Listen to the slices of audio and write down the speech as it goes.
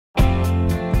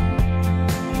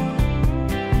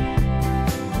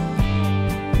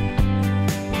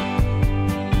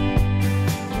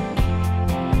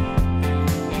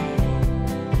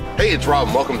Hey, it's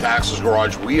Rob. Welcome to Axel's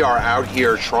Garage. We are out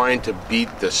here trying to beat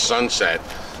the sunset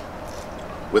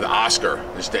with Oscar.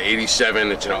 It's the 87.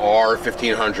 It's an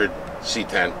R1500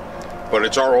 C10, but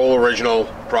it's our all original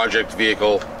project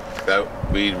vehicle that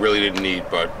we really didn't need,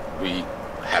 but we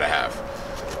had to have.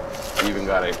 We even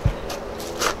got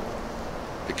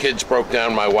the kids broke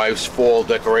down my wife's fall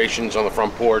decorations on the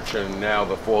front porch, and now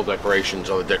the fall decorations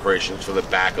are the decorations for the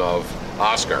back of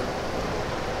Oscar.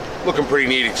 Looking pretty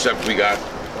neat, except we got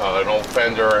an old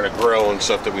fender and a grill and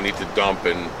stuff that we need to dump,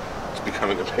 and it's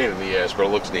becoming a pain in the ass, but it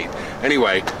looks neat.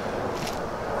 Anyway,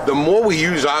 the more we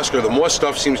use Oscar, the more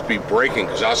stuff seems to be breaking,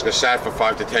 because Oscar sat for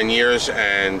 5 to 10 years,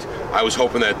 and I was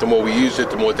hoping that the more we used it,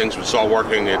 the more things would start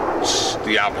working. It's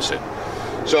the opposite.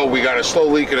 So we got a slow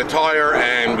leak in a tire,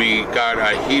 and we got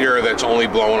a heater that's only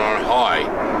blowing on high.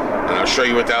 And I'll show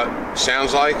you what that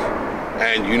sounds like,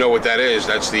 and you know what that is.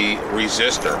 That's the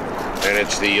resistor, and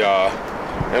it's the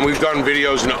and we've done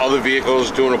videos in other vehicles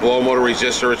doing a blow motor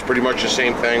resistor. It's pretty much the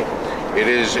same thing. It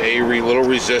is a little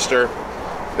resistor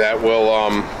that will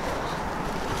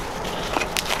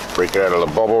break it out of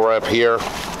the bubble wrap here.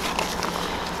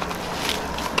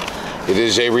 It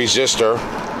is a resistor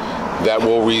that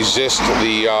will resist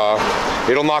the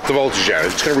it'll knock the voltage out.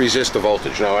 It's going to resist the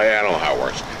voltage. No, I don't know how it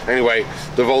works. Anyway,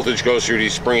 the voltage goes through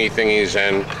these springy thingies,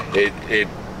 and it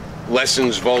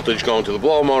lessens voltage going to the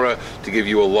blow motor to give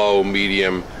you a low,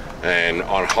 medium, and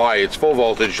on high it's full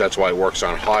voltage. That's why it works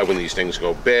on high when these things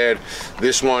go bad.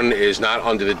 This one is not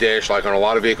under the dash like on a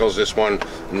lot of vehicles. This one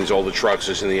in these older trucks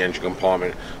is in the engine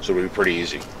compartment, so it'll be pretty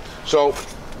easy. So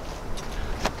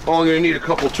only going to need a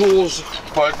couple tools,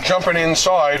 but jumping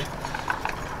inside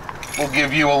will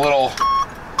give you a little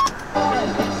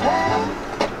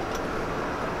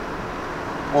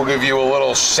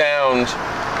sound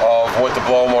of what the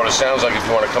blow motor sounds like if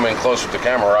you want to come in close with the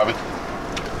camera, Robbie.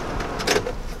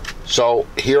 So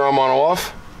here I'm on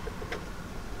off.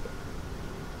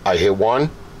 I hit 1,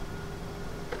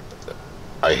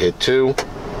 I hit 2,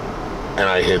 and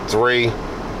I hit 3,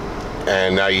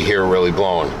 and now you hear it really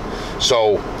blowing.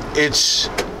 So it's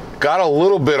got a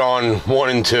little bit on 1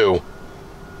 and 2,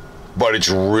 but it's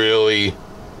really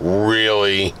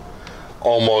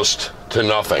almost to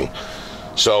nothing.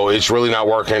 So it's really not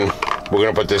working. We're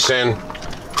gonna put this in,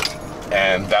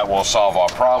 and that will solve our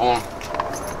problem.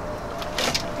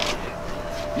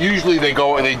 Usually they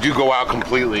do go out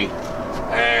completely,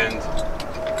 and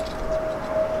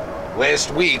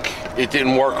last week it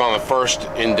didn't work on the first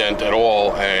indent at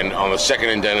all, and on the second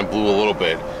indent it blew a little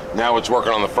bit. Now it's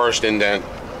working on the first indent,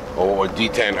 or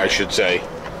detent I should say,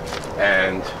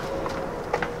 and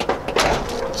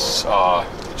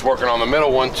it's working on the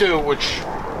middle one too, which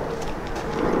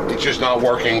it's just not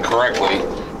working correctly,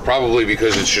 probably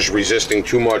because it's just resisting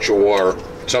too much or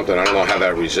something. I don't know how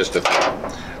that resistor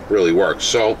thing really works.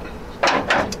 So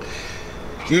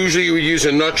usually you would use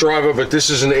a nut driver, but this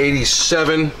is an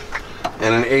 87,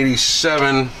 and an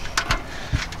 87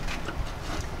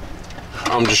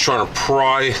 I'm just trying to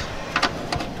pry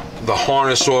the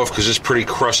harness off because it's pretty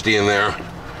crusty in there.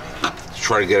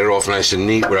 Try to get it off nice and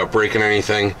neat without breaking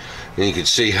anything, and you can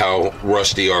see how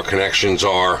rusty our connections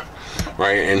are,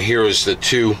 right? And here is the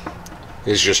two,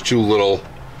 is just two little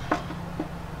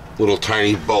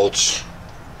tiny bolts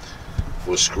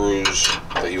with screws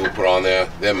that you will put on there.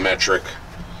 They're metric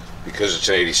because it's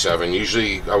an 87.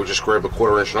 Usually I would just grab a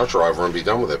 1/4-inch nut driver and be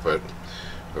done with it, but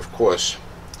of course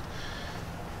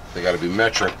they got to be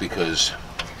metric because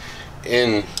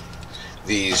in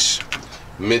these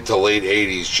mid to late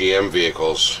 80s GM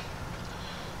vehicles,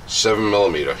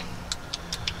 7mm,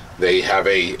 they have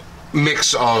a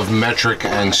mix of metric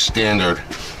and standard.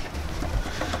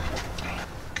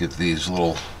 Get these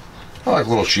little, like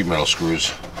little sheet metal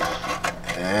screws,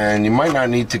 and you might not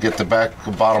need to get the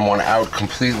bottom one out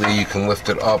completely. You can lift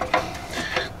it up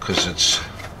because it's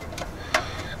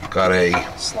got a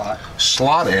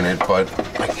slot in it, but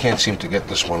I can't seem to get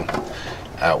this one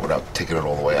out without taking it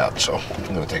all the way out, so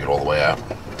I'm going to take it all the way out.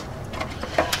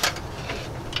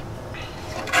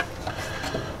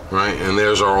 Right, and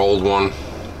there's our old one.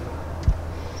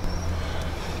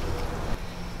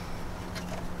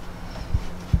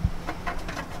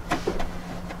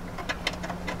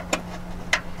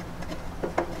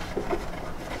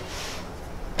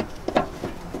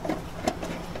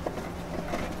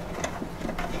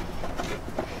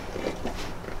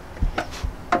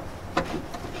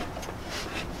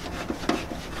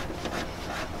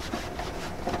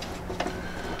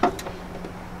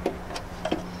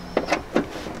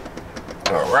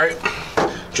 Alright,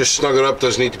 just snug it up,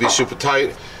 doesn't need to be super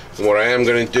tight. And what I am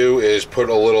going to do is put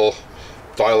a little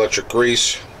dielectric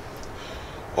grease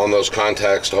on those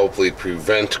contacts to hopefully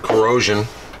prevent corrosion.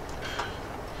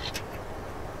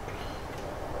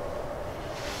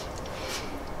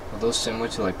 those similar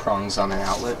to like prongs on an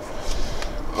outlet?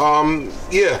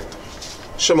 Yeah,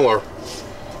 similar,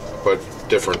 but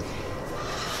different.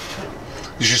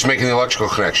 He's just making the electrical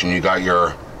connection. You got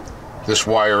your, this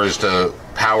wire is the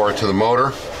power to the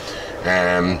motor,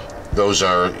 and those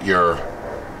are your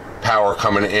power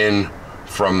coming in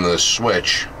from the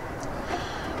switch,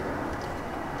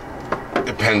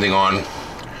 depending on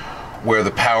where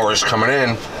the power is coming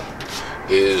in,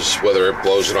 is whether it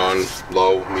blows it on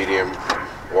low, medium,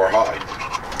 or high.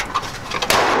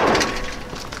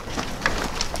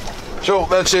 So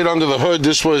that's it under the hood.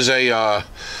 This was a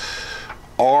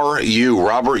RU,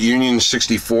 Robert Union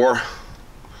 64.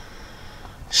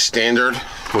 Standard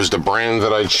was the brand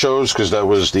that I chose because that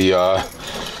was the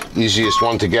easiest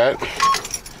one to get.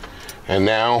 And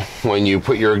now when you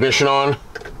put your ignition on,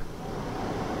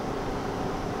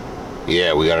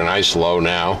 yeah, we got a nice low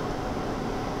now.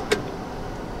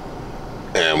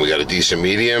 And we got a decent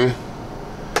medium.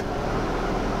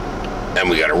 And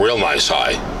we got a real nice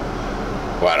high.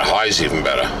 Wow, the high's even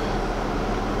better.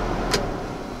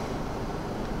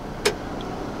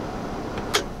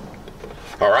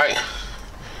 All right.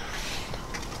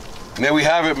 And there we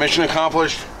have it, mission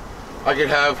accomplished. I could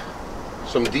have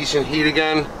some decent heat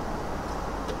again.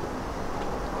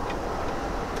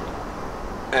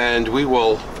 And we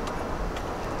will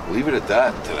leave it at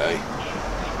that today.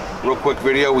 Real quick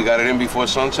video, we got it in before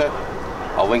sunset.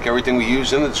 I'll link everything we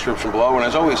used in the description below. And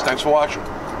as always, thanks for watching.